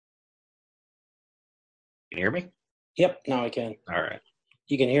Can you hear me? Yep, now I can. All right.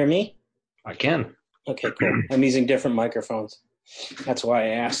 You can hear me? I can. Okay, cool. I'm using different microphones. That's why I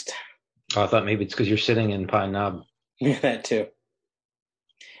asked. Oh, I thought maybe it's because you're sitting in Pine Knob. That too.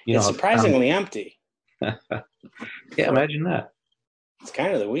 You It's know, surprisingly empty. Yeah, imagine that. It's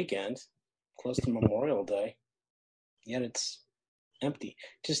kind of the weekend, close to Memorial Day, yet it's empty.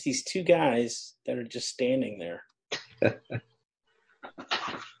 Just these two guys that are just standing there.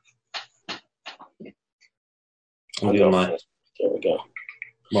 I'll go first. There we go.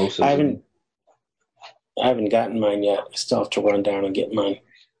 I haven't gotten mine yet. I still have to run down and get mine.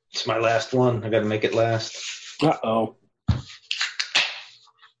 It's my last one. I got to make it last. Uh-oh.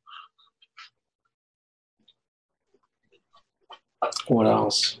 What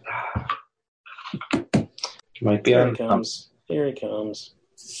else? Might be Here on. he comes. Here he comes.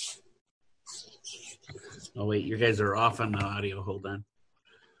 Oh, wait. You guys are off on the audio. Hold on.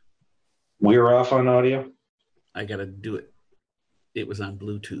 We're off on audio? I got to do it. It was on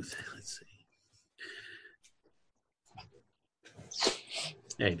Bluetooth. Let's see.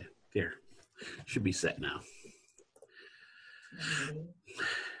 Hey, there. Should be set now.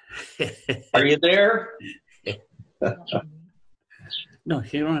 Are you there? No,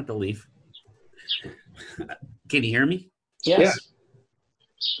 you don't have to leave. Can you hear me? Yes.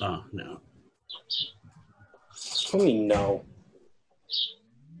 Yeah. Oh, no. What do you mean, no?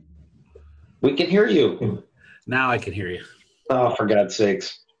 We can hear you. Now I can hear you. Oh, for God's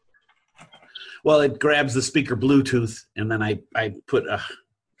sakes. Well, it grabs the speaker Bluetooth, and then I put a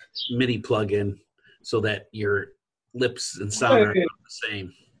MIDI plug in so that your lips and sound are the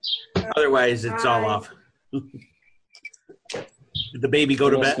same. Otherwise, it's all off. Did the baby go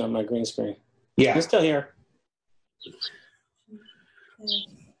to bed? On my green screen. Yeah. He's still here.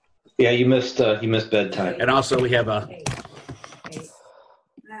 Yeah, you missed bedtime. And also, we have a. Hi.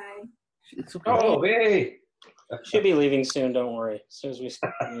 It's okay. Oh, hey. Should be leaving soon, don't worry. As soon as we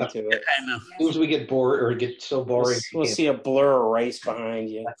get into it. I know. As soon as we get bored or get so boring. We'll see a blur race behind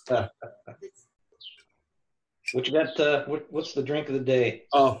you. What you got? What's the drink of the day?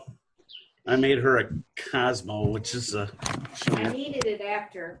 Oh, I made her a Cosmo, which is a. I needed it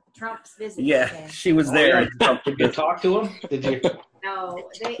after Trump's visit. Yeah, today. she was there. Did you talk to him? Did you? No.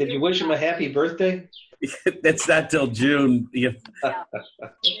 Did you wish him a happy birthday? That's not till June.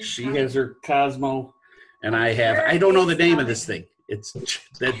 She has her Cosmo, and I don't know the name of this thing. It's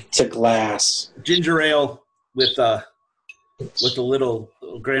a glass ginger ale with a little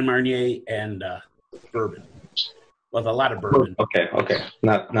Grand Marnier and bourbon. With a lot of bourbon. Okay.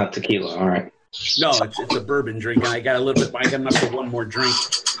 Not tequila. All right. No, it's a bourbon drink, and I got a little bit. I got enough for one more drink,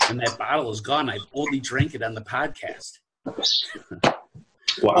 and that bottle is gone. I only drank it on the podcast.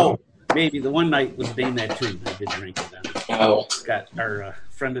 Wow. Oh, maybe the one night was Dane that too. I did drink it on. Oh. Scott, our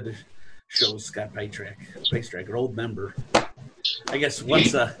friend of the show, Scott Pacetrack, our old member. I guess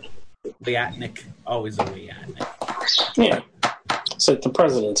once a Wayatnik, always a Wayatnik. Yeah. It's like the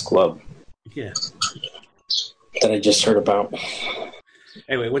President's Club. Yeah. That I just heard about.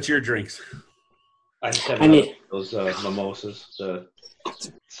 Anyway, what's your drinks? I just have those mimosas, the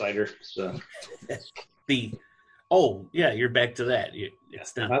cider. Oh, yeah, you're back to that.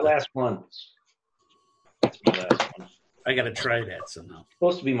 It's not my last one. That's my last one. I got to try that somehow.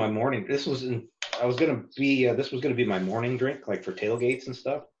 Supposed to be my morning. This was going to be my morning drink, like for tailgates and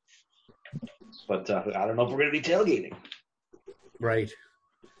stuff. But I don't know if we're going to be tailgating. Right.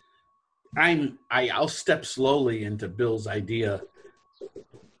 I'll step slowly into Bill's idea,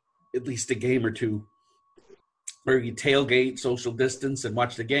 at least a game or two, where you tailgate, social distance, and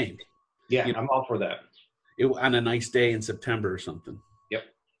watch the game. Yeah, I'm all for that. On a nice day in September or something. Yep.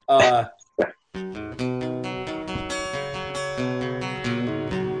 What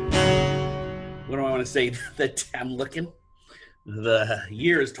do I want to say? That I'm looking. The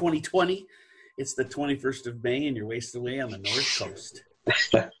year is 2020. It's the 21st of May, and you're wasted away on the North Coast.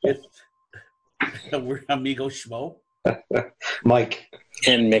 We're Amigo Schmo. Mike.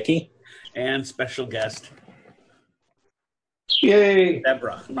 And Mickey. And special guest. Yay.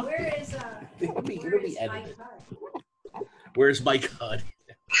 Deborah. Where is Mike Hudd? Where's Mike Hudd?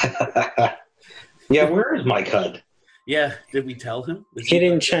 Yeah, where is Mike Hudd? Yeah, did we tell him? He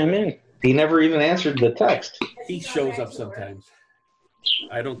didn't chime in. He never even answered the text. He shows up sometimes.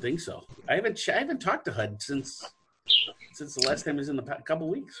 I don't think so. I haven't talked to Hudd since the last time he was in the couple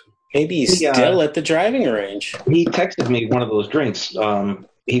weeks. Maybe he's still at the driving range. He texted me one of those drinks. Kim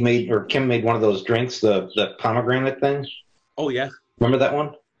made one of those drinks, the pomegranate thing. Oh yeah, remember that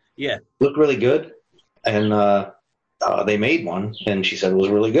one? Yeah, looked really good, and they made one, and she said it was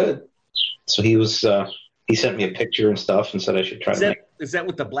really good. So he sent me a picture and stuff, and said I should try to make. is that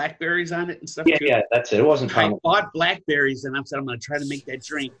with the blackberries on it and stuff Yeah, too? yeah, that's it. It wasn't I pineapple. bought blackberries, and I said I'm going to try to make that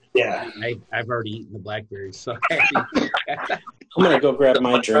drink. Yeah. I've already eaten the blackberries, so I'm gonna go grab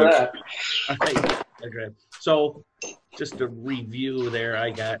my drink. So, just to review there,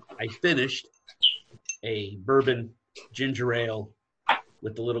 I finished a bourbon ginger ale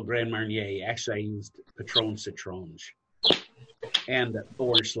with the little Grand Marnier. Actually, I used Patron Citronge and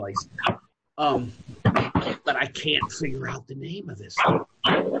orange slice. But I can't figure out the name of this.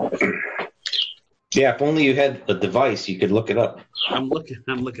 Yeah, if only you had a device, you could look it up. I'm looking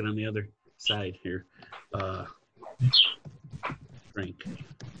on the other side here. Drink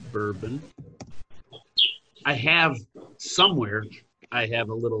bourbon. I have somewhere. I have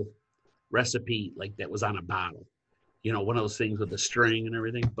a little recipe like that was on a bottle. You know, one of those things with the string and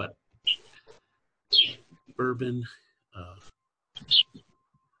everything. But bourbon.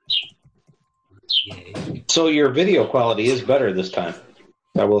 Yay. So your video quality is better this time.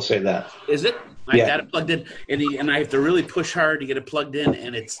 I will say that. Is it? I got it plugged in, and I have to really push hard to get it plugged in,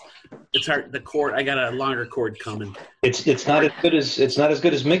 and it's hard. The cord, I got a longer cord coming. It's not as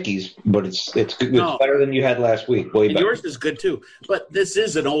good as Mickey's, but it's good. No. It's better than you had last week. Way And better. yours is good too. But this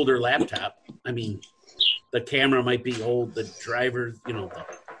is an older laptop. I mean, the camera might be old. The driver, the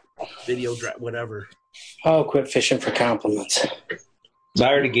video whatever. Oh, quit fishing for compliments. I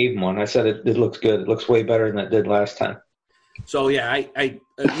already gave him one. I said it looks good. It looks way better than it did last time. So yeah,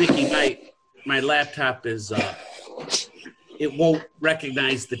 Mickey, my laptop is it won't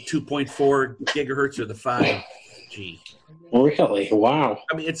recognize the 2.4 gigahertz or the 5G. Really? Wow.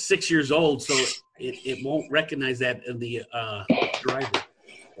 I mean, it's 6 years old, so it won't recognize that in the driver.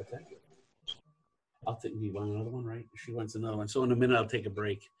 What's that? I'll think you want another one, right? She wants another one. So in a minute, I'll take a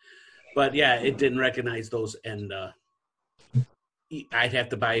break. But yeah, it didn't recognize those, and I'd have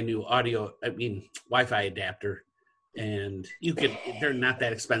to buy a new Wi-Fi adapter. And they're not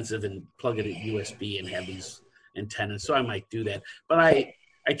that expensive, and plug it at USB and have these antennas. So I might do that. But I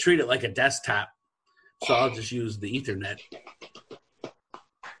treat it like a desktop, so I'll just use the Ethernet.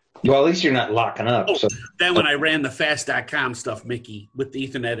 Well, at least you're not locking up. So Then when I ran the fast.com stuff, Mickey, with the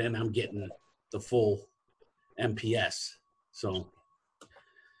Ethernet in, I'm getting the full MPS. So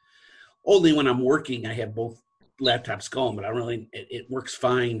only when I'm working, I have both laptops going, but it works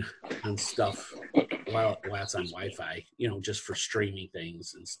fine on stuff while it's on Wi-Fi, just for streaming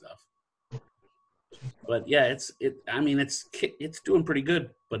things and stuff. But yeah, it's doing pretty good,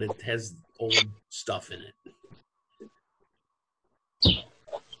 but it has old stuff in it.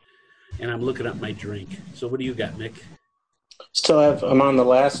 And I'm looking up my drink. So what do you got, Mick? I'm on the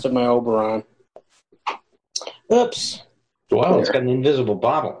last of my Oberon. Oops. wow, it's got an invisible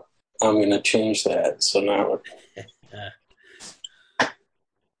bottle. I'm going to change that. So now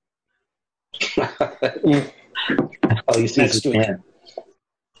Oh, you see his hand.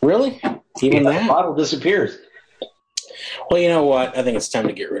 Really? Even that? The bottle disappears. Well, you know what? I think it's time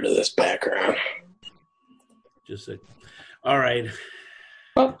to get rid of this background. All right.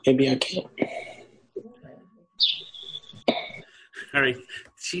 Well, maybe I can't. All right.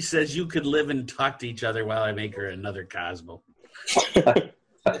 She says you could live and talk to each other while I make her another Cosmo.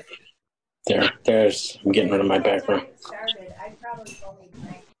 There's. I'm getting rid of my background. Started, I probably only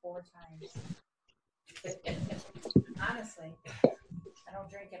drank 4 times. Honestly, I don't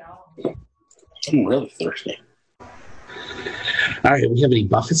drink at all. I'm really thirsty. All right. We have any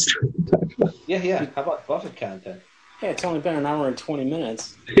Buffett stories to talk about? Yeah. How about Buffett content? Yeah, it's only been an hour and 20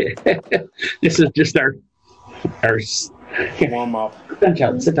 minutes. This is just our Warm up.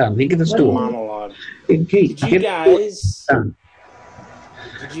 Sit down. Get the stool. Monologue. Hey, Did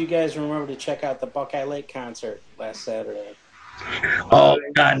you guys remember to check out the Buckeye Lake concert last Saturday? Oh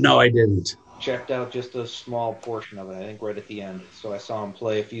God, no, I didn't. Checked out just a small portion of it, I think right at the end. So I saw him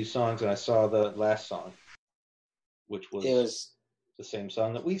play a few songs, and I saw the last song, which was the same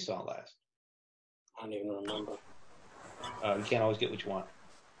song that we saw last. I don't even remember. You can't always get what you want.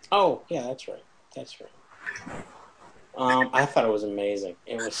 Oh, yeah, that's right. I thought it was amazing.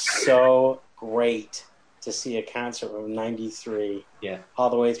 It was so great to see a concert from '93, all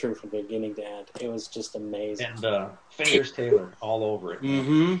the way through from beginning to end. It was just amazing. And Fingers Taylor all over it.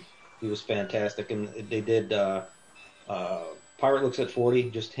 Mm-hmm. He was fantastic, and they did Pirate Looks at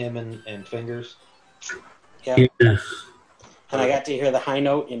 40, just him and Fingers. Yeah. And I got to hear the high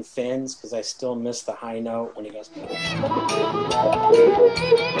note in Fins, because I still miss the high note when he goes...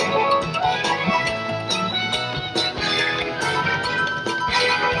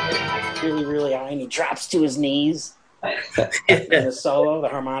 really, really high, and he drops to his knees. And the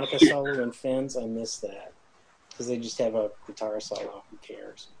harmonica solo in Fins, I miss that. Because they just have a guitar solo. Who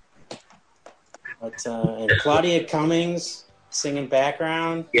cares? But and Claudia Cummings singing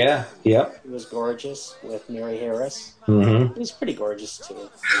background. Yeah, yep. It was gorgeous with Mary Harris. Mm-hmm. It was pretty gorgeous too.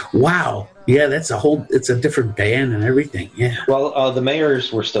 Wow. Yeah, it's a different band and everything. Yeah. Well, the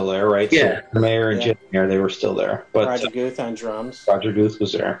Mayors were still there, right? Yeah. So the Mayor and Jim Mayer, they were still there. But Roger Guth on drums. Roger Guth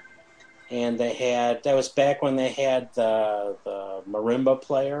was there. And that was back when they had the marimba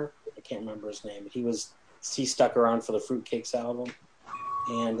player. I can't remember his name, but he stuck around for the Fruitcakes album.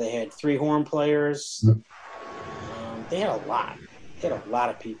 And they had 3 horn players. Mm-hmm. They had a lot. They had a lot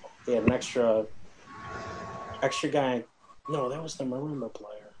of people. They had an extra guy. No, that was the marimba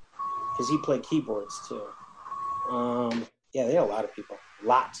player, because he played keyboards too. Yeah, they had a lot of people.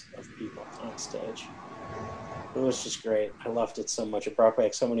 Lots of people on stage. It was just great. I loved it so much. It brought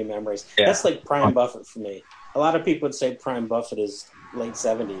back so many memories. Yeah. That's like Prime Buffett for me. A lot of people would say Prime Buffett is late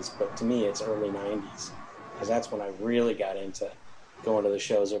 70s, but to me it's early 90s, because that's when I really got into going to the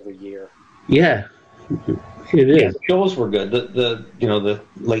shows every year. Yeah, it is. Yeah, the shows were good. The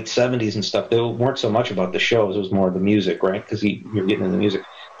late 70s and stuff, they weren't so much about the shows. It was more the music, right? Because you're getting into the music.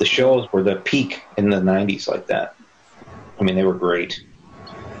 The shows were the peak in the 90s like that. I mean, they were great.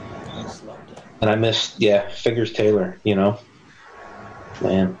 I just loved it. And I missed, Figures Taylor,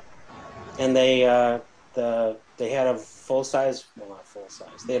 man. And they had a full-size, well, not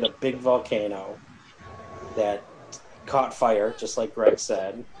full-size, they had a big volcano that caught fire, just like Greg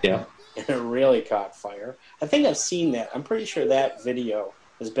said. Yeah. And it really caught fire. I think I've seen that. I'm pretty sure that video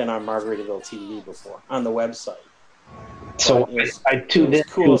has been on Margaritaville TV before, on the website. So I tuned in. It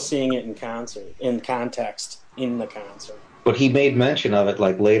was cool seeing it in concert, in context, in the concert. But he made mention of it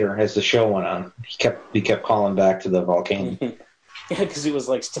like later as the show went on. He kept calling back to the volcano. Yeah, because it was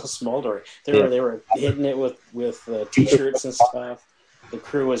like still smoldering. They were hitting it with t-shirts and stuff. The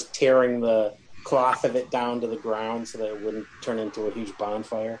crew was tearing the cloth of it down to the ground so that it wouldn't turn into a huge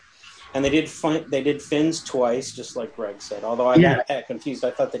bonfire. And they did Fins twice, just like Greg said. Although I got confused,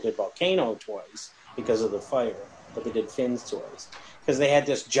 I thought they did Volcano twice because of the fire, but they did Fins twice because they had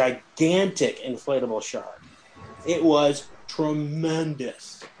this gigantic inflatable shark. It was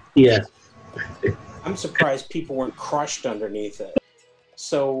tremendous. Yeah. I'm surprised people weren't crushed underneath it.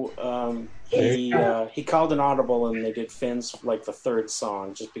 So he called an audible, and they did Fins like the 3rd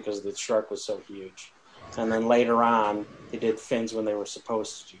song, just because the shark was so huge. And then later on, they did Fins when they were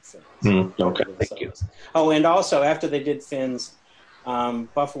supposed to do Fins. Okay, thank you. Oh, and also after they did Fins,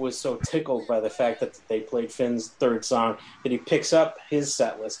 Buffett was so tickled by the fact that they played Finn's 3rd song that he picks up his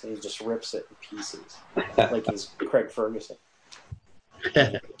set list and he just rips it in pieces, like he's Craig Ferguson.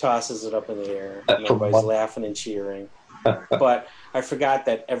 Tosses it up in the air, and everybody's laughing and cheering. But I forgot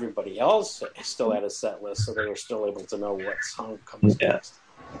that everybody else still had a set list, so they were still able to know what song comes next.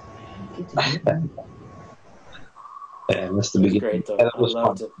 Yeah, that's the beginning. Great though. That was I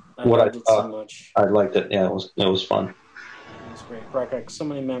loved fun. it. I loved it so much. I liked it. Yeah, it was fun. It was great. Brought back so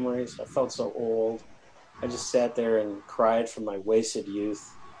many memories. I felt so old. I just sat there and cried from my wasted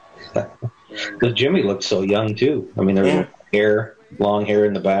youth. Because Jimmy looked so young too. I mean, there was long hair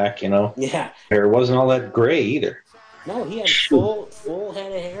in the back. Yeah. Hair wasn't all that gray either. No, he had full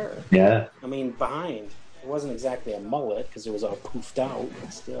head of hair. Yeah. I mean, behind. It wasn't exactly a mullet because it was all poofed out,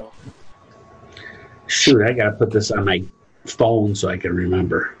 but still. Shoot, I gotta put this on my phone so I can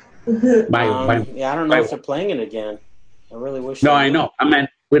remember. I don't know if they're playing it again. I really wish. No, I know. I mean,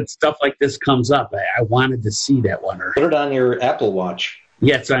 when stuff like this comes up, I wanted to see that one. Put it on your Apple Watch.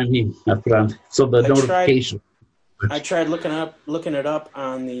 Yes, I mean, I put on notification. I tried looking it up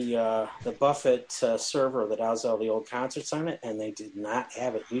on the Buffett server that has all the old concerts on it, and they did not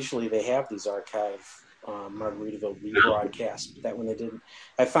have it. Usually, they have these archive Margaritaville rebroadcasts, but that one they didn't.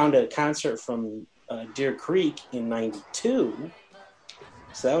 I found a concert from Deer Creek in '92,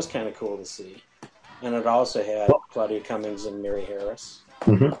 so that was kind of cool to see. And it also had Claudia Cummings and Mary Harris.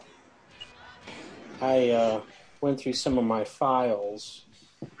 Mm-hmm. I went through some of my files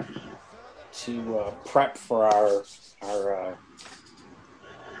to prep for our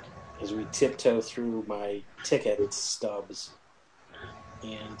as we tiptoe through my ticket stubs.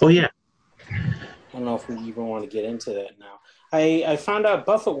 And I don't know if we even want to get into that now. I found out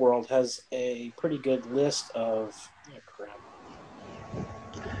Buffett World has a pretty good list of... Oh, crap.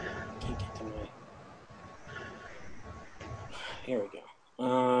 Can't get to my... Here we go.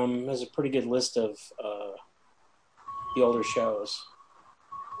 There's a pretty good list of the older shows.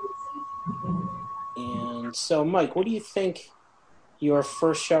 And so, Mike, what do you think your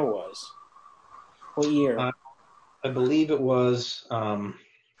first show was? What year? I believe it was... I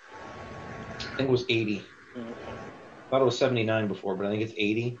think it was 80. Okay. I thought it was 79 before, but I think it's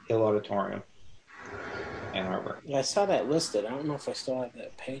 80, Hill Auditorium, Ann Arbor. Yeah, I saw that listed. I don't know if I still have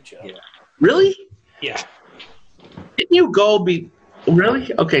that page up. Yeah. Really? Yeah. Didn't you go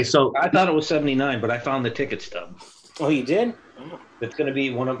really? Okay, so I thought it was 79, but I found the ticket stub. Oh, you did? Oh. It's going to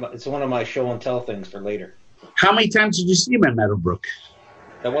be one of my show and tell things for later. how many times did you see him at Meadowbrook?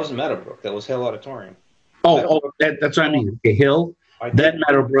 That wasn't Meadowbrook. That was Hill Auditorium. That's what I mean. Okay, Hill, then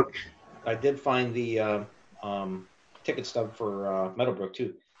Meadowbrook. I did find the ticket stub for Meadowbrook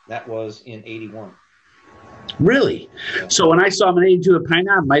too. That was in 81. Really? Yeah. So when I saw him in 82 at Pine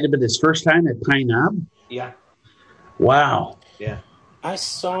Knob, might have been his first time at Pine Knob? Yeah. Wow. Yeah. I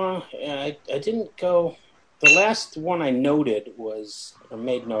didn't go. The last one I noted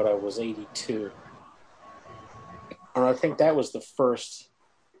made note of was 82. And I think that was the first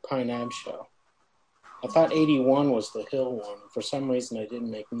Pine Knob show. I thought 81 was the Hill one. For some reason, I didn't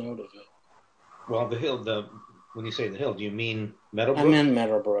make note of it. Well, the Hill, when you say the Hill, do you mean Meadowbrook? I meant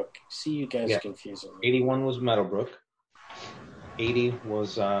Meadowbrook. See, you guys confusing me. 81 was Meadowbrook. 80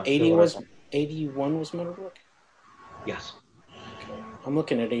 was 81 was Meadowbrook? Yes. Okay. I'm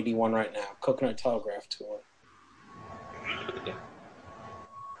looking at 81 right now. Coconut Telegraph Tour. Yeah.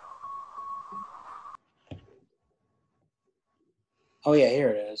 Oh yeah, here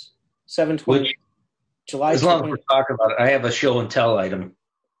it is. 7/20. July. As long as we're talking about it, I have a show and tell item.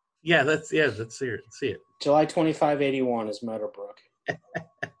 Yeah, let's see it. July 25, 81 is Meadowbrook.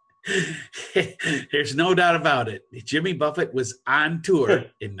 There's no doubt about it. Jimmy Buffett was on tour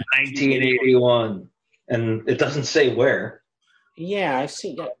in 1981, and it doesn't say where. Yeah, I've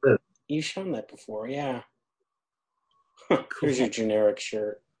seen that. You've shown that before. Yeah. Here's your generic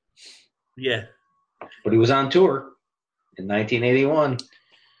shirt. Yeah. But he was on tour in 1981.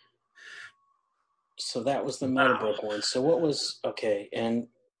 So that was the Meadowbrook one. So what was and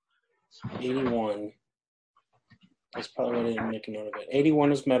 81. That's probably why I didn't make a note of it. 81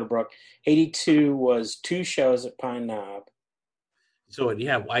 was Meadowbrook. 82 was 2 shows at Pine Knob. So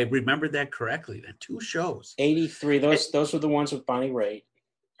yeah, I remembered that correctly. Then 2 shows. 83. Those were the ones with Bonnie Raitt.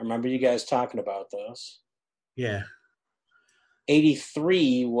 I remember you guys talking about those. Yeah.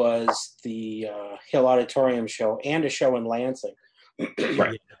 83 was the Hill Auditorium show and a show in Lansing.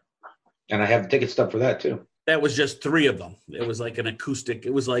 Right. And I have the ticket stub for that too. That was just 3 of them. It was like an acoustic.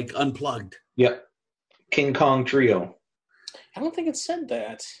 It was like unplugged. Yep. King Kong Trio. I don't think it said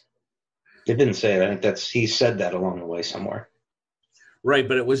that. It didn't say it. I think he said that along the way somewhere. Right,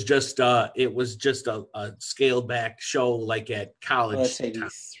 but it was just a scaled back show like at college. Oh, that's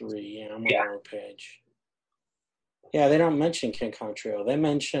 83. Yeah, I'm on the wrong page. Yeah, they don't mention King Kong Trio. They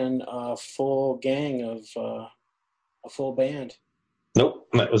mention a full gang of a full band. Nope,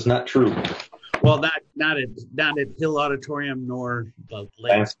 that was not true. Well, not at Hill Auditorium nor the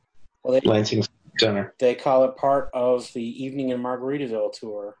Lansing Center. They call it part of the Evening in Margaritaville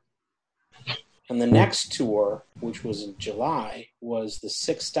tour. And the next tour, which was in July, was the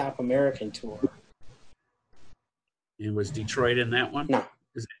 6-stop American tour. And was Detroit in that one? No.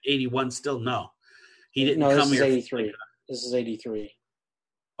 Is it 81 still? No. He didn't come come here. here. 83. This is 83.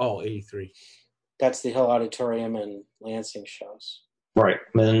 Oh, 83. That's the Hill Auditorium and Lansing shows. Right.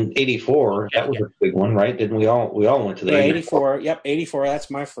 And then 84, that was a big one, right? Didn't we all went to that? Yeah, 84. Yep, 84. That's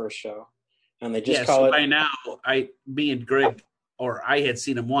my first show. And they just call it. By now, me and Greg, or I had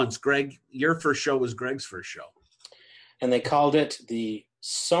seen him once. Greg, your first show was Greg's first show. And they called it the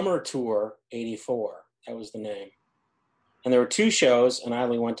Summer Tour 84. That was the name. And there were 2 shows, and I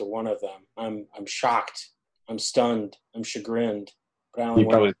only went to one of them. I'm shocked. I'm stunned. I'm chagrined. But I only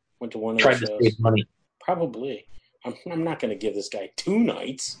went to one of the shows. Tried to save money. Probably. I'm not going to give this guy 2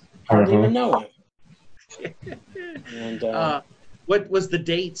 nights. I hardly even know him. And what was the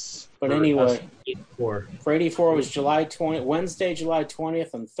dates? But anyway, 84? For 84 it was Wednesday, July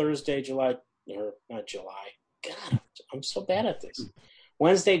 20th, and Thursday, not July. God, I'm so bad at this.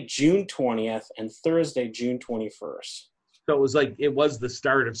 Wednesday, June 20th, and Thursday, June 21st. So it was the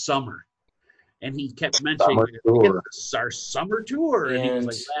start of summer. And he kept mentioning our summer tour. And he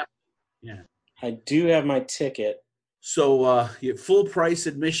was like, yeah. I do have my ticket. So full price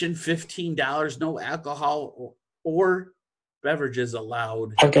admission, $15, no alcohol or beverages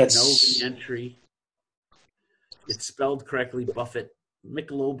allowed. I've got no re-entry. It's spelled correctly. Buffett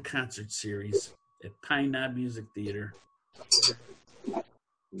Michelob Concert Series at Pine Knob Music Theater.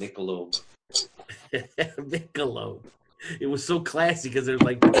 Michelob. Michelob. It was so classy because there's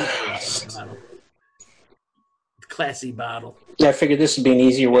like classy bottle. Yeah, I figured this would be an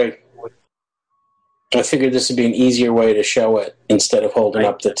easier way. To show it instead of holding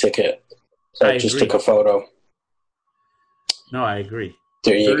up the ticket. So I just took a photo. No, I agree.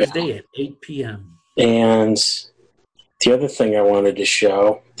 There you go. Thursday at 8 p.m. And the other thing I wanted to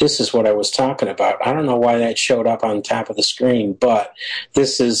show, this is what I was talking about. I don't know why that showed up on top of the screen, but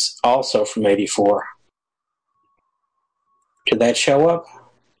this is also from 84. Did that show up?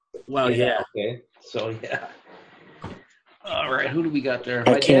 Well, yeah. Okay. So yeah. All right. Who do we got there?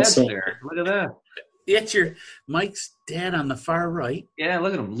 I My can't dad's see. there. Look at that. That's your Mike's dad on the far right. Yeah,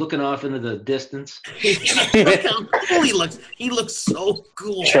 look at him looking off into the distance. Look how cool he looks. He looks so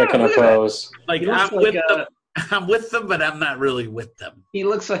cool. Checking a look at that. pose. Like He looks I'm like, with them. I'm with them, but I'm not really with them. He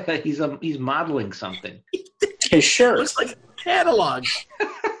looks like he's modeling something. His shirt. Looks like a catalog.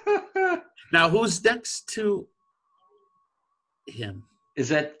 Now, who's next to him? Is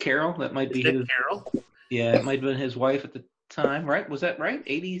that Carol? That might be Is that his. Carol? Yeah, it might have been his wife at the time, right? Was that right?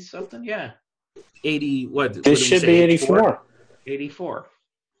 80 something? Yeah, 80. What? This what did we should say, be 84. 84.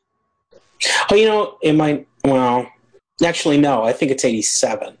 Oh, you know, it might. Well, actually, no. I think it's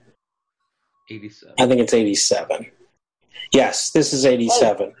 87. 87. I think it's 87. Yes, this is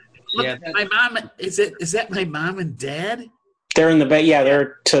 87. Look, Yeah, my mom. Is that my mom and dad? They're in the back. Yeah,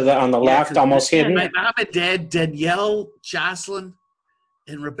 they're on the left, 'cause almost hidden. My mom and dad, Danielle, Jocelyn,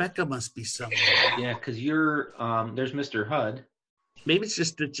 and Rebecca must be somewhere. Yeah, because you're there's Mr. Hud. Maybe it's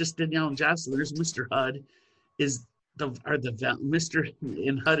just Danielle and Jocelyn. There's Mr. Hud. Are the Mr.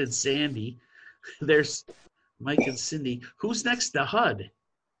 and Hud and Sandy. There's Mike and Cindy. Who's next to Hud?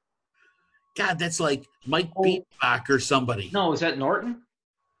 God, that's like Mike Beatbach or somebody. No, is that Norton?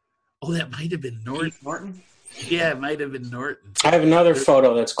 Oh, that might have been Norton. Keith Norton? Yeah, it might have been Norton. I have another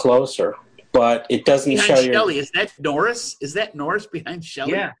photo that's closer, but it doesn't Behind show you. Shelley, is that Norris? Is that Norris behind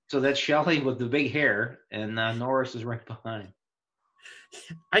Shelley? Yeah, so that's Shelley with the big hair, and Norris is right behind.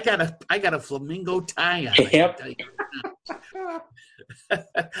 I got a flamingo tie on. Yep.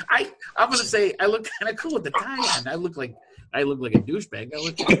 I'm gonna say I look kind of cool with the tie on. I look like a douchebag. I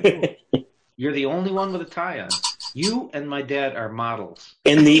look kinda cool. You're the only one with a tie on. You and my dad are models.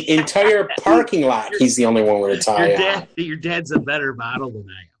 In the entire parking lot, he's the only one with a tie on. Your dad's a better model than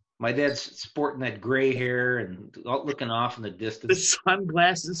I am. My dad's sporting that gray hair and looking off in the The distance.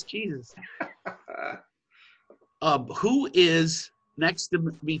 sunglasses, Jesus. Who is next to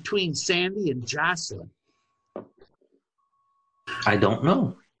between Sandy and Jocelyn? I don't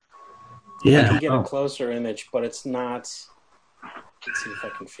know. I Yeah. can get a closer image, but it's not. Let's see if I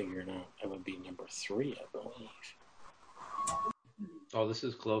can figure it out. That would be number 3, I believe. Oh, this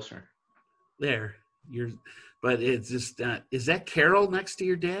is closer. There. But it's just is that Carol next to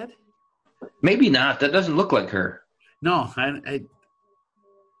your dad? Maybe not. That doesn't look like her. No,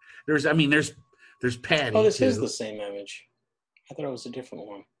 there's Patty. Oh, this too. is the same image. I thought it was a different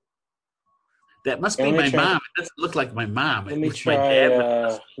one. That must Yeah, be let me my try- mom. It doesn't look like my mom. Let It me looks my try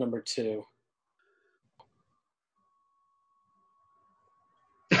dad. number 2.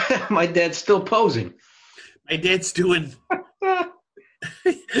 My dad's still posing. My dad's doing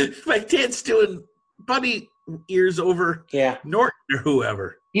bunny ears over Yeah. Norton or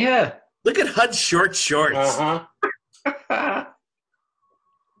whoever. Yeah. Look at Hud's short shorts. Uh-huh.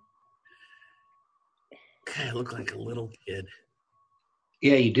 God, I look like a little kid.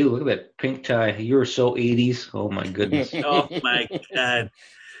 Yeah, you do. Look at that pink tie. You were so 80s. Oh, my goodness. Oh my God.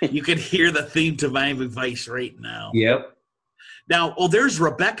 You can hear the theme to Miami Vice right now. Yep. Now, there's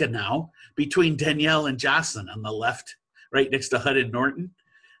Rebecca now between Danielle and Jocelyn on the left, right next to Hud and Norton.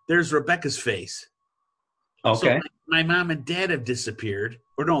 There's Rebecca's face. Okay. So my mom and dad have disappeared.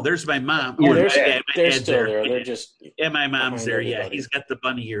 Or no, there's my mom. Yeah, Oh, they're, my dad, my they're dad's still there. They're just Yeah, my mom's behind there. Yeah, everybody. he's got the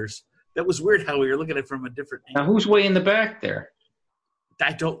bunny ears. That was weird how we were looking at it from a different Now, angle. who's way in the back there?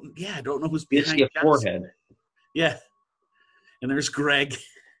 I don't know who's You behind see a Jocelyn. forehead. Yeah. And there's Greg.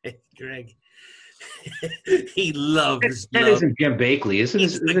 Greg. He loves That love. isn't Jim Bakley, is it?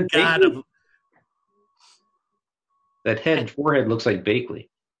 He's Is the it god Bakley? of. That head and forehead looks like Bakley.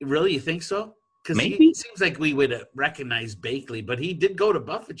 Really, you think so? Because Maybe. it seems like we would recognize Bakley, but he did go to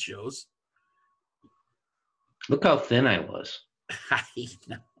Buffett shows. Look how thin I was. I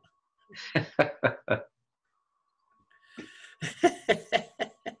know.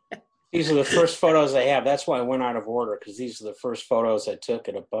 These are the first photos I have. That's why I went out of order, because these are the first photos I took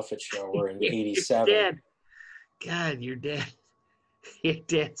at a Buffett show. We're in Your 87. dad. God, your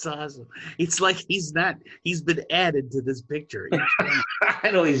dad's awesome. It's like he's been added to this picture.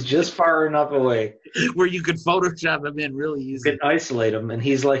 I know he's just far enough away. Where you could Photoshop him in really You easy. can isolate him, and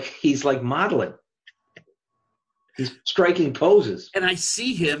he's like modeling. He's striking poses. And I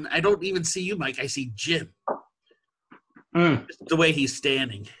see him. I don't even see you, Mike. I see Jim. Mm. Just the way he's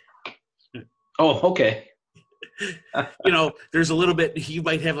standing. Oh, okay. There's a little bit, you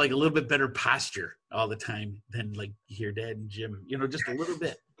might have like a little bit better posture all the time than like your dad and Jim, just a little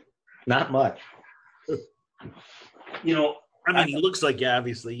bit. Not much. I mean, he looks like, yeah,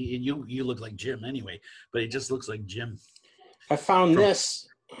 obviously, and you look like Jim anyway, but he just looks like Jim. I found this.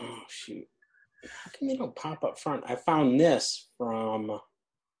 Oh, shoot. How come they don't pop up front? I found this from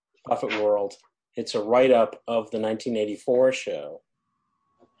Buffett World. It's a write-up of the 1984 show.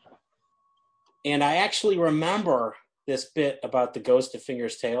 And I actually remember this bit about the ghost of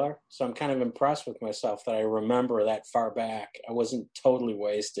Fingers Taylor, so I'm kind of impressed with myself that I remember that far back. I wasn't totally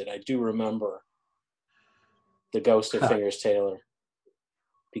wasted. I do remember the ghost of Fingers Taylor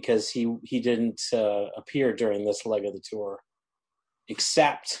because he didn't appear during this leg of the tour,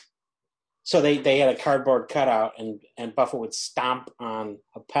 except so they had a cardboard cutout and Buffett would stomp on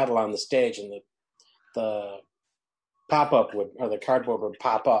a pedal on the stage and the pop-up the cardboard would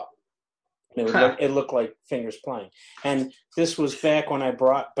pop up. It looked like Fingers playing. And this was back when I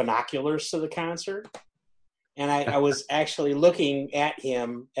brought binoculars to the concert. And I was actually looking at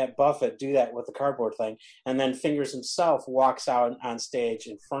him, at Buffett, do that with the cardboard thing. And then Fingers himself walks out on stage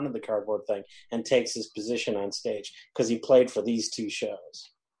in front of the cardboard thing and takes his position on stage because he played for these two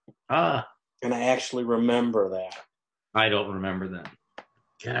shows. Ah. And I actually remember that. I don't remember that.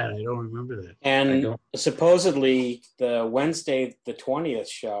 God, I don't remember that. And supposedly the Wednesday, the 20th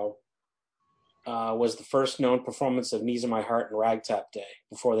show, was the first known performance of Knees in My Heart and Ragtop Day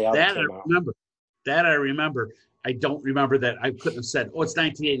before the album came out. That I remember. I don't remember that. I couldn't have said, it's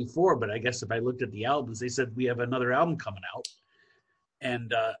 1984, but I guess if I looked at the albums, they said we have another album coming out.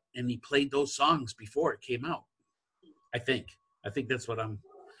 And he played those songs before it came out. I think that's what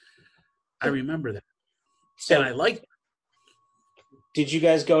I remember that. So, and I liked it. Did you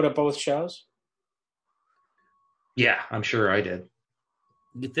guys go to both shows? Yeah, I'm sure I did.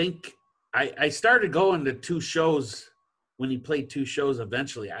 You think I started going to two shows when he played two shows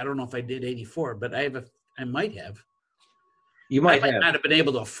eventually. I don't know if I did 84, but I might have. You might have. not have been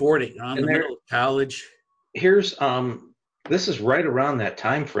able to afford it. In the middle of college. Here's this is right around that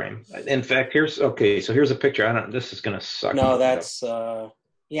time frame. In fact, here's a picture. This is gonna suck. No, that's I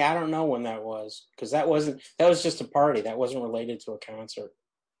don't know when that was because that was just a party. That wasn't related to a concert.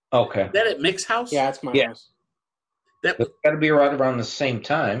 Okay. Is that at Mick's house? Yeah, it's my house. It's got to be right around the same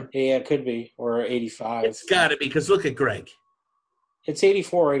time. Yeah, it could be, or 85. It's got to be, because look at Greg. It's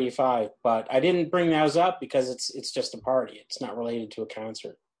 84 or 85, but I didn't bring those up because it's just a party. It's not related to a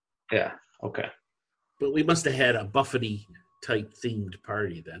concert. Yeah, okay. But we must have had a Buffety type themed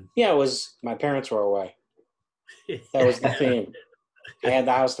party then. Yeah, it was. My parents were away. That was the theme. I had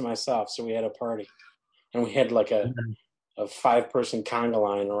the house to myself, so we had a party. And we had like a 5-person conga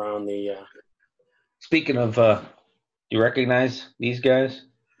line around the... Speaking of... you recognize these guys?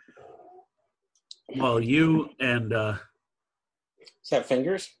 Well, you and... Is that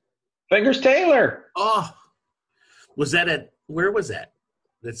Fingers? Fingers Taylor! Oh! Was that at... Where was that?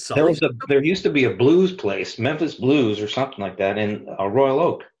 There used to be a blues place, Memphis Blues or something like that, in Royal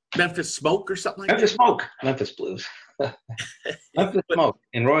Oak. Memphis Smoke or something like Memphis Smoke. Memphis Blues. Memphis Smoke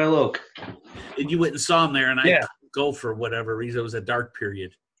in Royal Oak. And you went and saw him there, and I couldn't go for whatever reason. It was a dark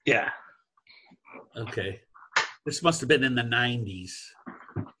period. Yeah. Okay. This must have been in the 90s.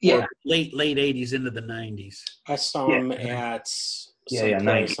 Yeah. Or late 80s into the 90s. I saw him at some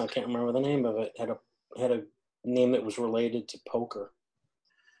place. I can't remember the name of it. Had a name that was related to poker.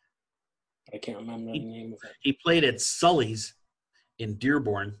 I can't remember the name of it. He played at Sully's in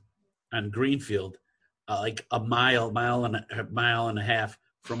Dearborn on Greenfield, like a mile and a half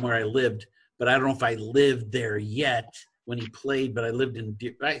from where I lived. But I don't know if I lived there yet when he played, but I lived in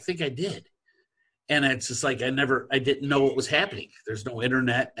I think I did. And it's just like I didn't know what was happening. There's no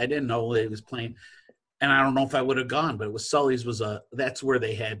internet. I didn't know that he was playing. And I don't know if I would have gone, but it was Sully's that's where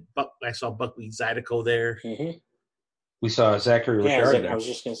they had, I saw Buckwheat Zydeco there. Mm-hmm. We saw Zachary Richard there. I was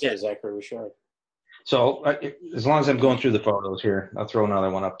just going to say Zachary Richard. So as long as I'm going through the photos here, I'll throw another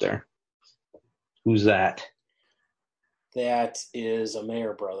one up there. Who's that? That is a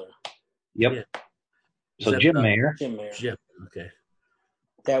Mayer brother. Yep. Yeah. So Jim Mayer. Jim Mayer. Jim, okay.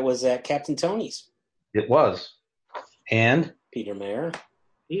 That was at Captain Tony's. It was. And? Peter Mayer.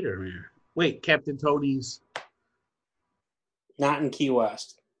 Peter Mayer. Wait, Captain Tony's? Not in Key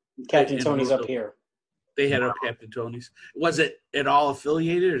West. Captain Tony's up here. They had a Captain Tony's. Was it at all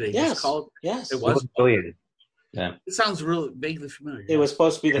affiliated, or they just called? Yes. It was affiliated. Yeah. It sounds really vaguely familiar. It was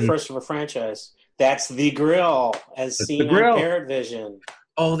supposed to be the first of a franchise. That's the grill, as seen on Parrot Vision.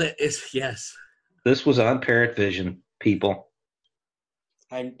 Oh, that is, yes. This was on Parrot Vision, people.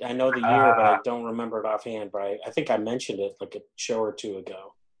 I know the year, but I don't remember it offhand. But I think I mentioned it like a show or two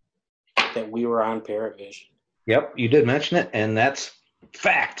ago that we were on Parrot Vision. Yep, you did mention it, and that's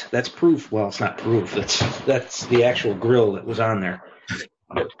fact. That's proof. Well, it's not proof. That's the actual grill that was on there.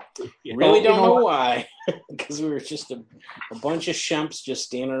 Really don't know why, because we were just a bunch of shemps just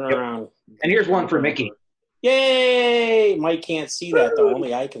standing around. And here's one for Mickey. Yay! Mike can't see that, though.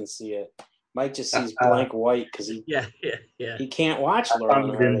 Only I can see it. Mike just sees blank white because he can't watch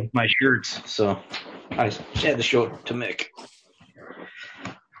Laurel and Hardy. My shirts, so I had to show it to Mick.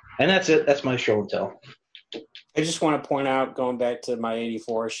 And that's it. That's my show and tell. I just want to point out, going back to my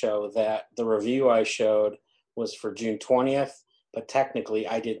 84 show, that the review I showed was for June 20th, but technically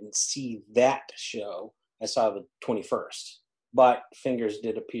I didn't see that show. I saw the 21st. But fingers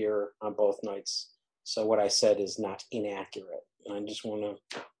did appear on both nights. So what I said is not inaccurate. I just don't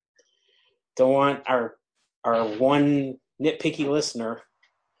want our one nitpicky listener.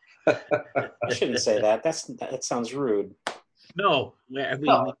 I shouldn't say that. That sounds rude. No, I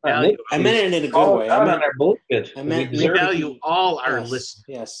meant it in a good way. We value all our listeners.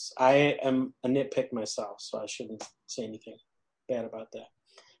 Yes, I am a nitpick myself, so I shouldn't say anything bad about that.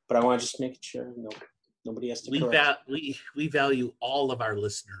 But I want to just make sure nobody has to correct. We value all of our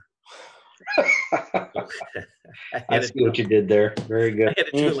listeners. I see what you did there. Very good. I had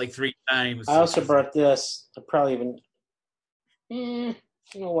to do it like 3 times. I also brought this. I probably even. You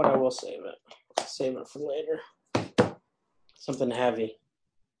know what? I will save it. I'll save it for later. Something heavy.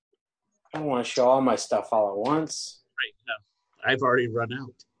 I don't want to show all my stuff all at once. Right. No, I've already run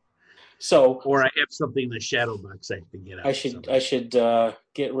out. Or I have something in the shadow box I have to get out. I should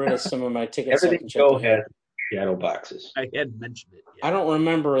get rid of some of my tickets. Everything Joe had shadow boxes. I hadn't mentioned it yet. I don't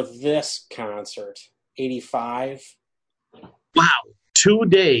remember this concert. 85. Wow. 2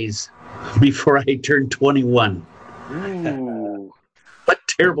 days before I turned 21. Ooh. What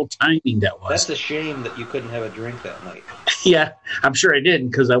terrible timing that was. That's a shame that you couldn't have a drink that night. Yeah, I'm sure I didn't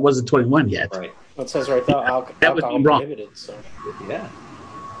because I wasn't 21 yet. Right. Well, it says right there, that would be wrong. So. Yeah.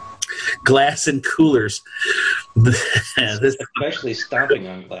 Glass and coolers. Especially stomping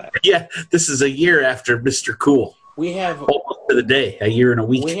on glass. Yeah, this is a year after Mr. Cool. We have almost to the day, a year and a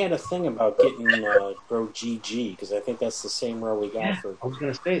week. We had a thing about getting row GG because I think that's the same row we got for. I was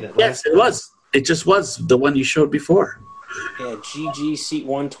going to say that. Yes, it was. It just was the one you showed before. Yeah, GG seat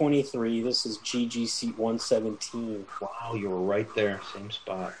 123. This is GG seat 117. Wow, you were right there, same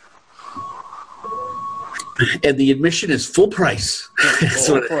spot. And the admission is full price.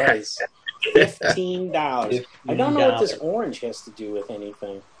 Full price. $15. I don't know what this orange has to do with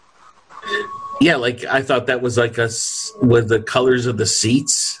anything. Yeah, like I thought that was like with the colors of the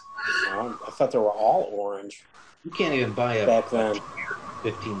seats. I thought they were all orange. You can't even buy a back then.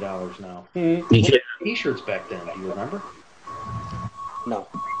 $15 now. Mm-hmm. You can't. T-shirts back then. Do you remember? No,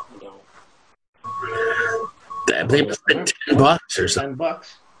 I don't. They must have been $10 or something.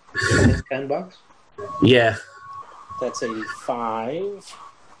 $10. $10. Yeah. That's 85.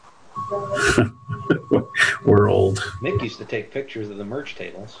 We're old. Mick used to take pictures of the merch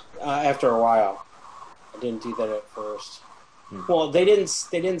tables. After a while, I didn't do that at first. Well, they didn't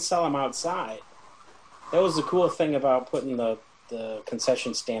sell them outside. That was the cool thing about putting the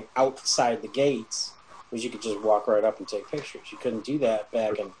concession stand outside the gates, was you could just walk right up and take pictures. You couldn't do that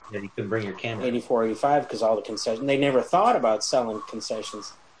back in you couldn't bring your camera. 84, 85 because all the concessions. They never thought about selling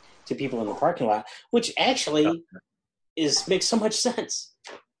concessions to people in the parking lot, which actually makes so much sense.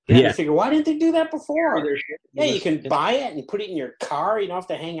 You figure, why didn't they do that before? Yeah, you can buy it and put it in your car. You don't have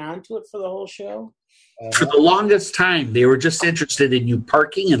to hang on to it for the whole show. For the longest time, they were just interested in you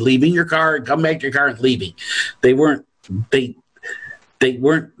parking and leaving your car and come back to your car and leaving. They weren't thinking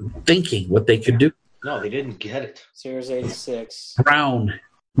what they could do. No, they didn't get it. Series 86. Brown.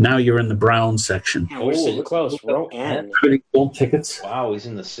 Now you're in the brown section. Yeah, we're sitting close. Row N. Pretty old tickets. Wow, he's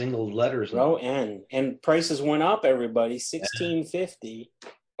in the single letters. Row N. And prices went up, everybody. $16.50.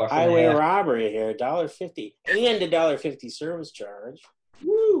 Highway robbery here, $1.50. And $1.50 service charge.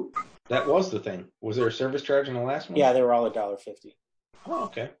 Woo! That was the thing. Was there a service charge in the last one? Yeah, they were all $1.50. Oh,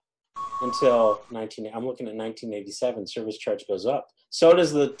 okay. Until I'm looking at 1987, service charge goes up. So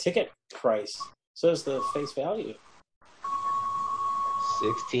does the ticket price. So does the face value.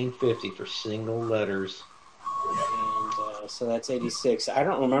 $16.50 for single letters. And so that's 86. I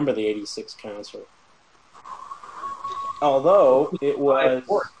don't remember the 86 concert. Although it was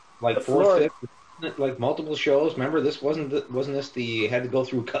like 4/5, like multiple shows. Remember, this wasn't this the had to go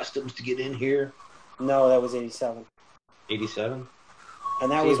through customs to get in here? No, that was 87. 87.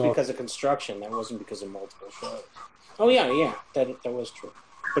 And that was because of construction. That wasn't because of multiple shows. Oh yeah, that was true.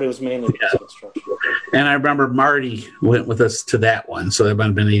 But it was mainly because of construction. And I remember Marty went with us to that one, so that might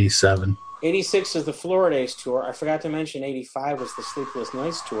have been 87. 86 is the Florida Days tour. I forgot to mention 85 was the Sleepless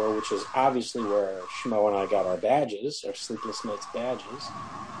Nights tour, which is obviously where Schmo and I got our badges, our Sleepless Nights badges.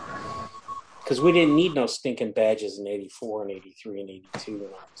 Because we didn't need no stinking badges in 84 and 83 and 82 and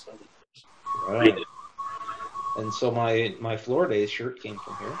all those other years. Right. And so my Florida Days shirt came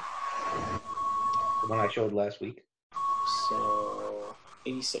from here. The one I showed last week. So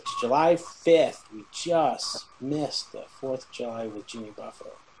 86. July 5th. We just missed the 4th of July with Jimmy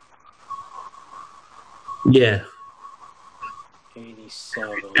Buffett. Yeah.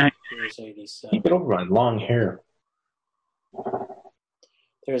 87. Here's 87. Keep it over my long hair.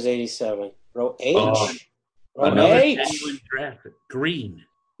 There's 87. Row H. Oh, Row another H. Genuine draft. Green.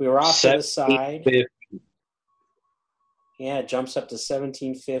 We were off to the side. 1750. Yeah, it jumps up to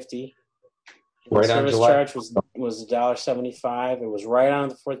 1750. Right The on service July. charge was $1.75. It was right on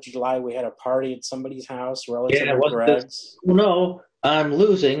the 4th of July. We had a party at somebody's house, relative Yeah, to wasn't Greg's. No, I'm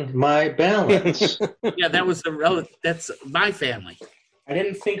losing my balance. Yeah, that was that's my family. I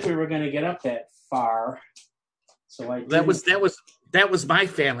didn't think we were going to get up that far, so I didn't. That was my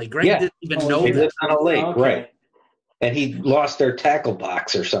family. Greg Yeah. didn't even Oh, know He that. lived on a lake, Okay. right? And he lost their tackle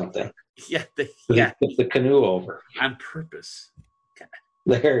box or something. Yeah, So he tipped the canoe over. on purpose.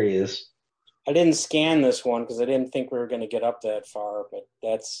 There he is. I didn't scan this one because I didn't think we were going to get up that far, but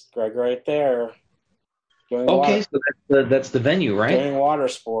that's Greg right there. Doing Okay, so that's the venue, right? doing water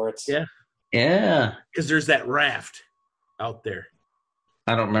sports. Yeah. Yeah. Because there's that raft out there.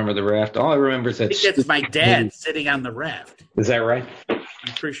 I don't remember the raft. All I remember is I that. think that's my dad sitting on the raft. Is that right? I'm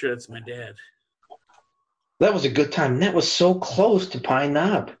pretty sure that's my dad. That was a good time. That was so close to Pine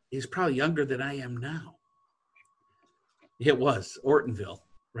Knob. He's probably younger than I am now. It was Ortonville,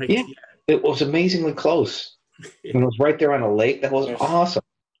 right? Yeah. It was amazingly close. It was right there on a lake. That was awesome.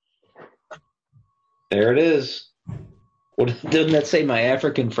 There it is. What didn't that say? My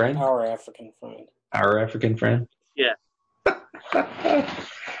African friend? Our African friend. Our African friend? Yeah.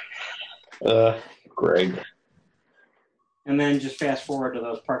 Greg. And then just fast forward to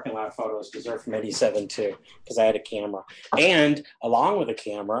those parking lot photos because they're from 87 too, because I had a camera. And along with the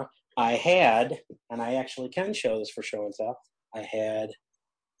camera, I had, and I actually can show this for show and tell, I had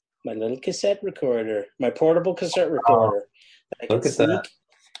my little cassette recorder, my portable cassette recorder that I could Look at sneak that.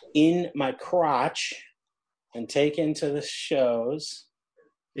 in my crotch and take into the shows,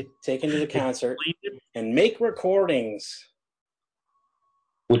 take into the concert, and make recordings.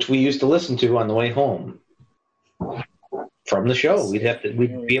 Which we used to listen to on the way home from the show.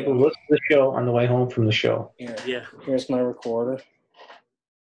 We'd be able to listen to the show on the way home from the show. Here, Yeah. here's my recorder.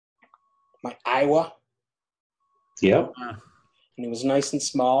 My Iowa. Yep. And it was nice and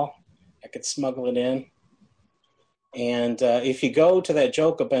small. I could smuggle it in. And if you go to that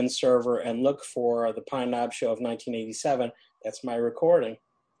Jokobin server and look for the Pine Knob Show of 1987, that's my recording.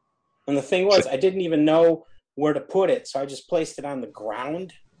 And the thing was, I didn't even know where to put it, so I just placed it on the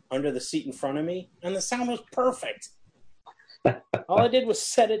ground under the seat in front of me, and the sound was perfect. All I did was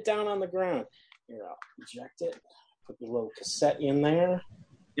set it down on the ground. Here, I'll eject it. Put the little cassette in there.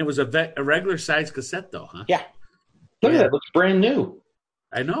 It was a regular size cassette, though, huh? Yeah. Look at that. It looks brand new.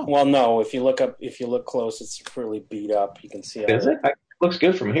 I know. Well, no. If you look close, it's really beat up. You can see Is it? It looks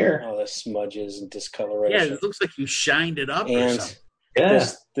good from here. all the smudges and discoloration. Yeah, it looks like you shined it up or And something. Yeah.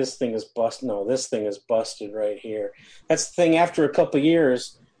 this thing is busted. No, this thing is busted right here. That's the thing. After a couple of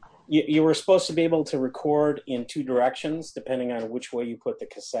years, you were supposed to be able to record in two directions, depending on which way you put the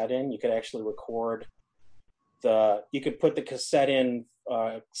cassette in. You could actually record you could put the cassette in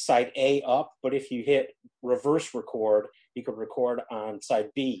side A up, but if you hit reverse record, you could record on side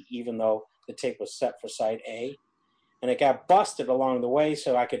B, even though the tape was set for side A. And it got busted along the way,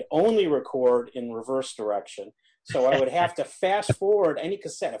 so I could only record in reverse direction. So I would have to fast forward any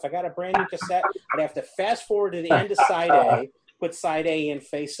cassette. If I got a brand new cassette, I'd have to fast forward to the end of side A, put side A in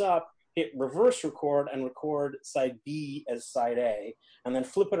face up, hit reverse record, and record side B as side A, and then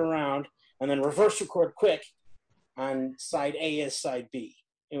flip it around, and then reverse record quick on side A as side B.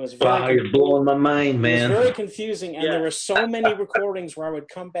 It was very You're blowing my mind, man. It was very confusing, and Yeah. there were so many recordings where I would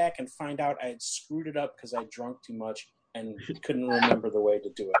come back and find out I had screwed it up because I drunk too much and couldn't remember the way to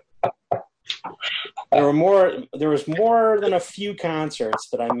do it. There was more than a few concerts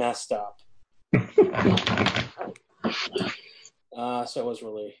that I messed up. So it was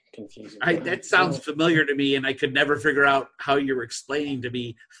really confusing. That sounds familiar to me, and I could never figure out how you were explaining to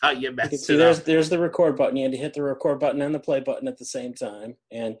me how you You can messed see it up. there's the record button. You had to hit the record button and the play button at the same time,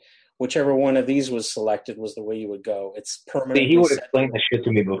 and whichever one of these was selected was the way you would go. It's permanent. See, he would explain this shit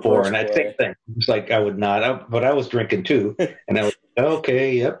to me before, and First I'd say thing. It's like I would not, but I was drinking too, and I was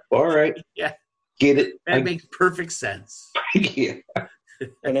okay, yep, all right, Yeah. get it. That makes perfect sense. Yeah.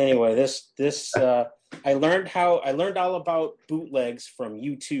 And anyway, this I learned all about bootlegs from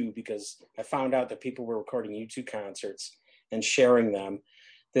U2 because I found out that people were recording U2 concerts and sharing them.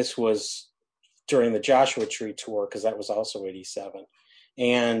 This was during the Joshua Tree tour because that was also 87.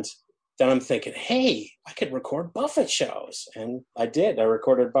 And then I'm thinking, hey, I could record Buffett shows. And I did. I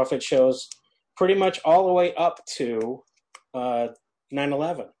recorded Buffett shows pretty much all the way up to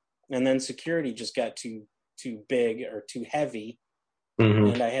 9/11, and then security just got too big or too heavy,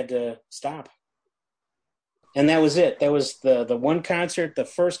 Mm-hmm. and I had to stop. And that was it. That was the one concert, the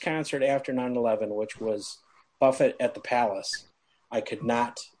first concert after 9/11, which was Buffett at the Palace. I could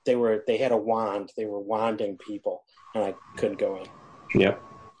not. They had a wand. They were wanding people, and I couldn't go in. Yep.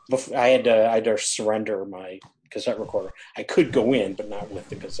 I had to surrender my cassette recorder. I could go in, but not with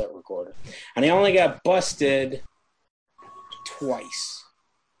the cassette recorder. And I only got busted twice,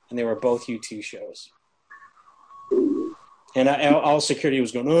 and they were both U2 shows. And all security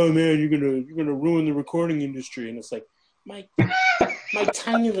was going, "Oh man, you're gonna ruin the recording industry." And it's like, my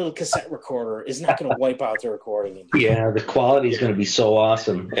tiny little cassette recorder is not going to wipe out the recording industry. Yeah, the quality is going to be so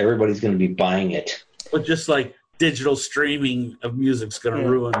awesome. Everybody's going to be buying it. But just like digital streaming of music's going to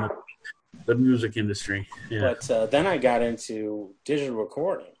ruin the music industry. Yeah. But then I got into digital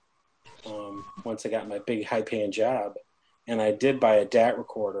recording once I got my big high-paying job. And I did buy a DAT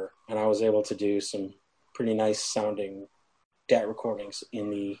recorder, and I was able to do some pretty nice-sounding DAT recordings in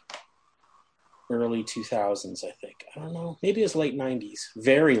the early 2000s, I think. I don't know. Maybe it was late 90s.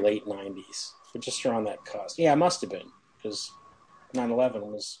 Very late 90s. But just around that cusp. Yeah, it must have been. Because 9/11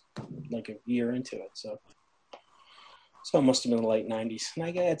 was like a year into it. So it must have been the late 90s. And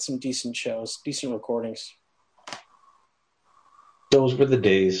I had some decent shows, decent recordings. Those were the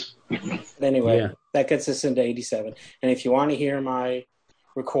days. But anyway, that gets us into 87. And if you want to hear my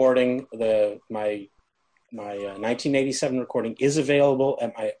recording, my 1987 recording is available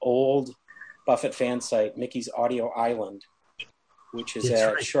at my old Buffett fan site, Mickey's Audio Island, which is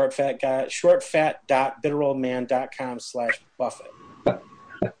at shortfat.bitteroldman.com/Buffett.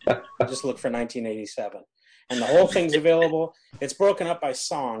 Just look for 1987. And the whole thing's available. It's broken up by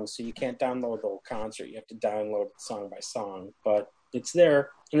song, so you can't download the whole concert. You have to download it song by song. But it's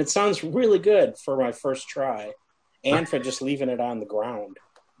there, and it sounds really good for my first try and for just leaving it on the ground.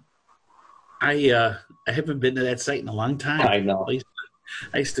 I haven't been to that site in a long time. I know.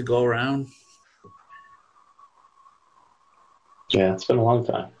 I used to go around. Yeah, it's been a long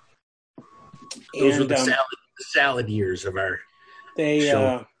time. Those were the salad years of our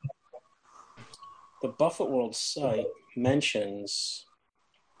show. The Buffett World site mentions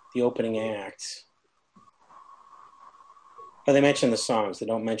the opening act. But they mention the songs. They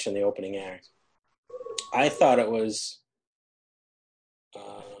don't mention the opening act. I thought it was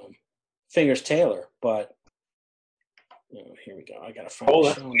Fingers Taylor, but here we go. I gotta find.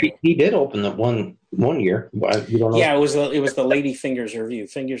 He did open the one year. You don't know. Yeah, it was the Lady Fingers Review.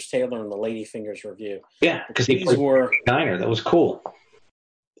 Fingers Taylor and the Lady Fingers Review. Yeah, because these were Diner. That was cool.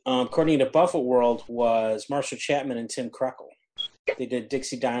 According to Buffett World, was Marshall Chapman and Tim Krekel. They did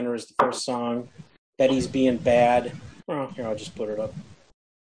Dixie Diner as the first song. Betty's Being Bad. Well, here, I'll just put it up.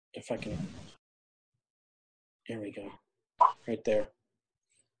 If I can. Here we go. Right there.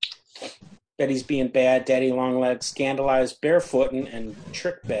 Betty's Being Bad, Daddy Longlegs, Scandalized, Barefootin', and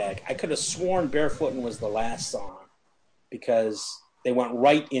Trick Bag. I could have sworn Barefootin' was the last song because they went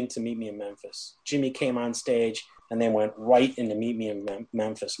right into Meet Me in Memphis. Jimmy came on stage, and they went right into Meet Me in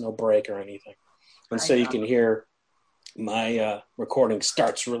Memphis. No break or anything. And so you can hear my recording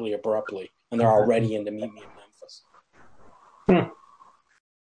starts really abruptly, and they're already into Meet Me in Memphis.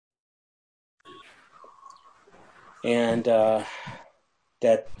 And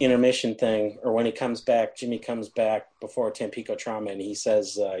that intermission thing, or when he comes back, Jimmy comes back before Tampico Trauma, and he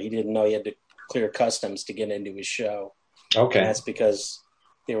says he didn't know he had to clear customs to get into his show. Okay. And that's because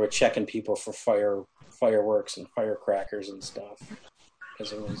they were checking people for fireworks and firecrackers and stuff,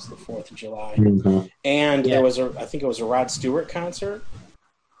 because it was the 4th of July. Mm-hmm. And there was I think it was a Rod Stewart concert,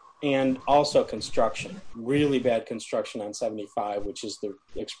 and also construction. Really bad construction on 75, which is the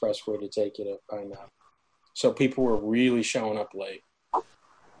expressway to take you to Pine Knob. So people were really showing up late.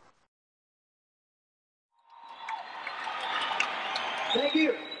 Thank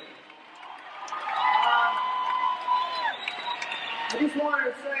you. I just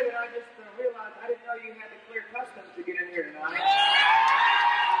wanted to say that I just realized I didn't know you had to clear customs to get in here tonight.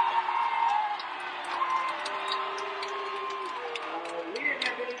 We didn't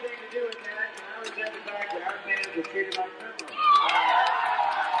have anything to do with that, and I resent the fact that our fans were treated like criminals.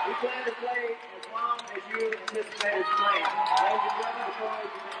 We plan to play as long as you anticipated playing. Ladies and gentlemen, the call is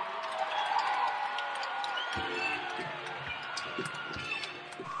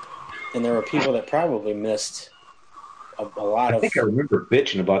And there were people that probably missed a lot of... I think I remember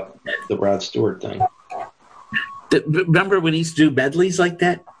bitching about the Rod Stewart thing. Remember when he used to do medleys like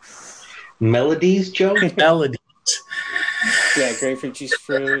that? Melodies, Joe? Melodies. Yeah, Grapefruit Juice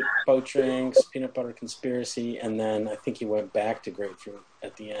Fruit, Boat Drinks, Peanut Butter Conspiracy, and then I think he went back to Grapefruit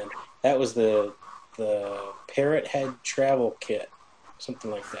at the end. That was the Parrot Head Travel Kit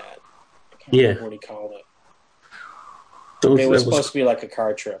something like that. I can't Yeah. remember what he called it. It was supposed to be like a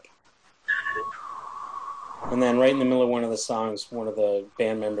car trip. And then right in the middle of one of the songs, one of the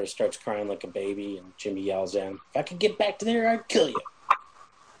band members starts crying like a baby, and Jimmy yells at him, "If I could get back to there, I'd kill you."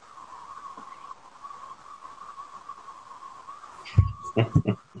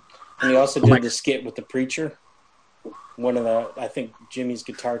 And he also did the skit with the preacher. I think Jimmy's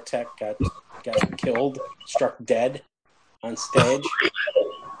guitar tech got killed, struck dead on stage.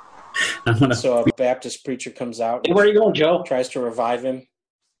 So a Baptist preacher comes out. Hey, where are you going, Joe? Tries to revive him.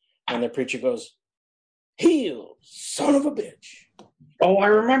 And the preacher goes, "Heal, son of a bitch. Oh, I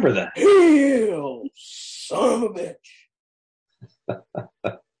remember that. Heal, son of a bitch."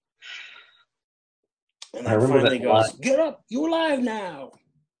 And I then remember finally that goes, line. "Get up, you're alive now."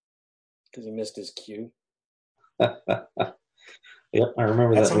 Because he missed his cue. Yep, I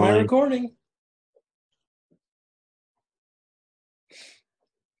remember That's that on my line. recording.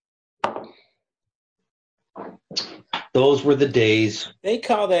 Those were the days. They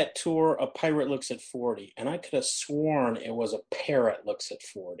call that tour A Pirate Looks at 40, and I could have sworn it was A Parrot Looks at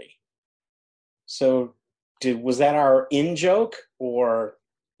 40. So was that our in-joke, or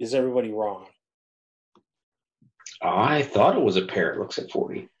is everybody wrong? I thought it was A Parrot Looks at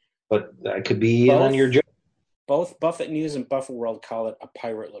 40, but I could be in on your joke. Both Buffett News and Buffett World call it A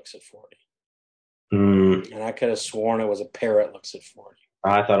Pirate Looks at 40. And I could have sworn it was A Parrot Looks at 40.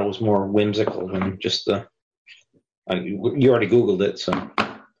 I thought it was more whimsical than just the... you already Googled it, so...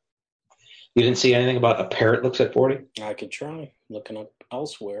 You didn't see anything about A Parrot Looks at 40? I could try looking up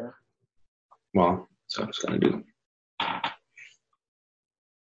elsewhere. Well, that's what I was going to do.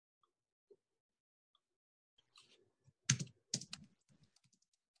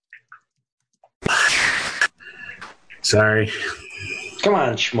 Sorry. Come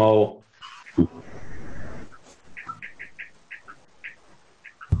on, schmo.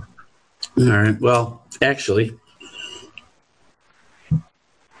 All right. Well, actually,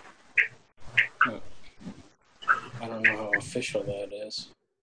 I don't know how official that is.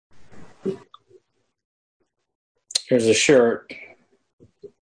 Here's a shirt.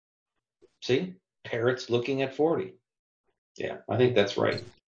 See? Parrots looking at 40. Yeah, I think that's right.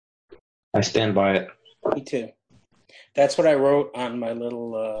 I stand by it. Me too. That's what I wrote on my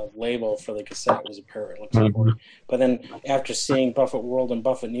little label for the cassette, was A Parrot Looks at 40. But then after seeing Buffett World and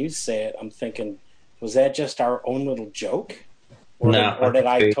Buffett News say it, I'm thinking, was that just our own little joke? Or did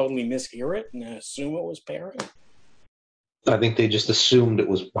I totally mishear it and assume it was parrot? I think they just assumed it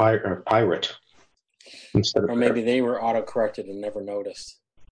was pirate. Instead of or maybe they were auto-corrected and never noticed.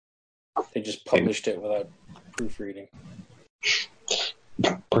 They just published it without proofreading.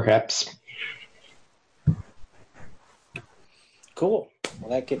 Perhaps. Cool.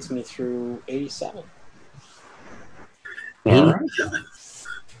 Well, that gets me through 87. All right.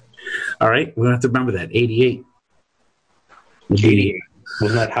 All right. We're going to have to remember that. 88. 88.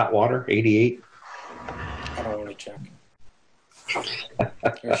 Wasn't that hot water? 88? I don't want to check.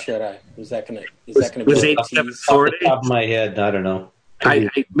 Or should I? Is that going to was be 87 Off Florida the top of my head, I don't know. I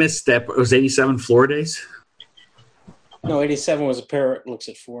missed that. It was 87 Florida days? No, 87 was A Parrot Looks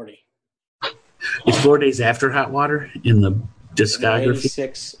at 40. Is Florida days after hot water in the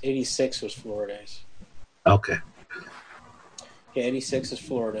discography? 86 was Florida Days. Okay. Yeah, 86 is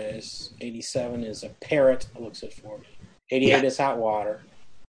Florida Days. 87 is A Parrot Looks at 40. 88 is Hot Water.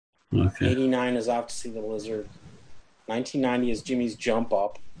 Okay. 89 is Out to See the Lizard. 1990 is Jimmy's Jump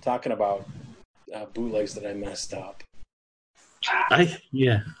Up. Talking about bootlegs that I messed up.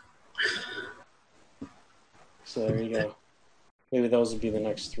 Yeah. So there you go. Maybe those would be the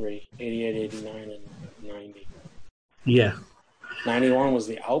next three. 88, 89, and 90. Yeah. 91 was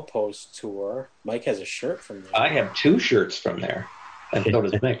the Outpost tour. Mike has a shirt from there. I have 2 shirts from there. And so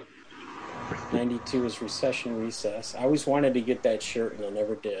does Mick. 92 is Recession Recess. I always wanted to get that shirt, and I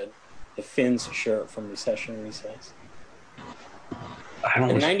never did. The Finns shirt from Recession Recess.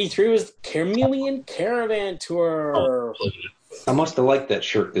 And 93 was Chameleon Caravan Tour. I must have liked that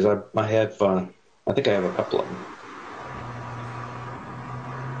shirt because I have, I think I have a couple of them.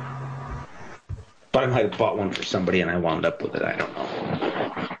 But I might have bought one for somebody and I wound up with it. I don't know.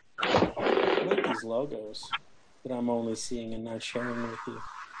 I like these logos that I'm only seeing and not sharing with you.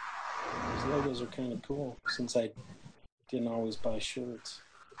 These logos are kind of cool since I didn't always buy shirts.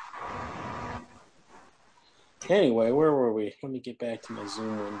 Anyway, where were we? Let me get back to my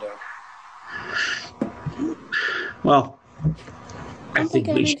Zoom window. Well, I don't think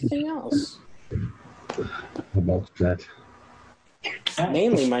I have anything else. About that.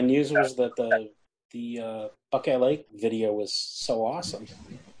 Mainly, my news was that the Buckeye Lake video was so awesome.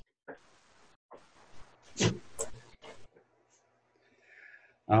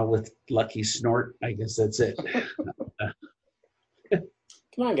 With Lucky Snort, I guess that's it.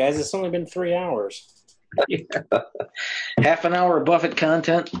 Come on, guys. It's only been 3 hours. Half an hour of Buffett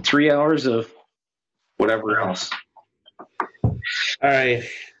content, 3 hours of whatever else. All right.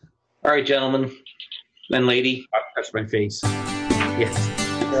 All right, gentlemen and lady. I'll touch my face. Yes.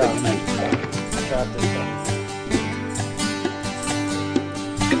 Good night. Drop this thing.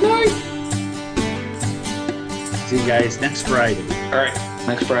 Good night. See you guys next Friday. All right,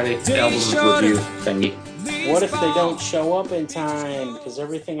 next Friday, album review thingy. What if they don't show up in time? Because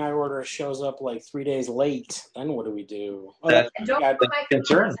everything I order shows up like 3 days late. Then what do we do? Oh, That's And you don't got, put my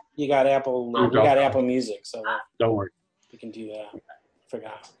concern. you got Apple. We got Apple Music, so Don't worry. we can do that.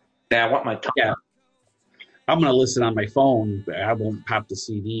 Forgot. Yeah, I want my tongue. Yeah. I'm going to listen on my phone, but I won't pop the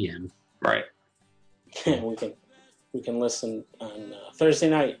CD in. Right. we can listen on Thursday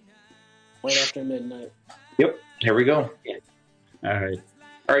night, right after midnight. Yep. Here we go. All right.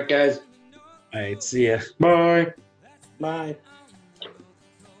 All right, guys. All right. See ya. Bye. Bye.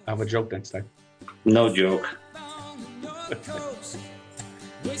 I'll have a joke next time. No joke.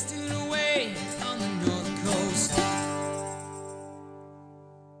 Wasted away on the North Coast.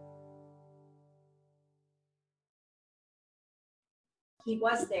 He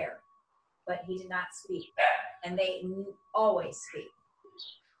was there, but he did not speak. And they always speak.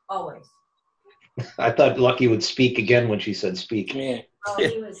 Always. I thought Lucky would speak again when she said speak. Yeah. Oh,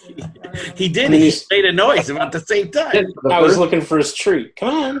 he was in the other room. He did. He made a noise about the same time. I was looking for his treat. Come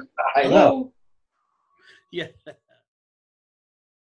on. I know. Yeah.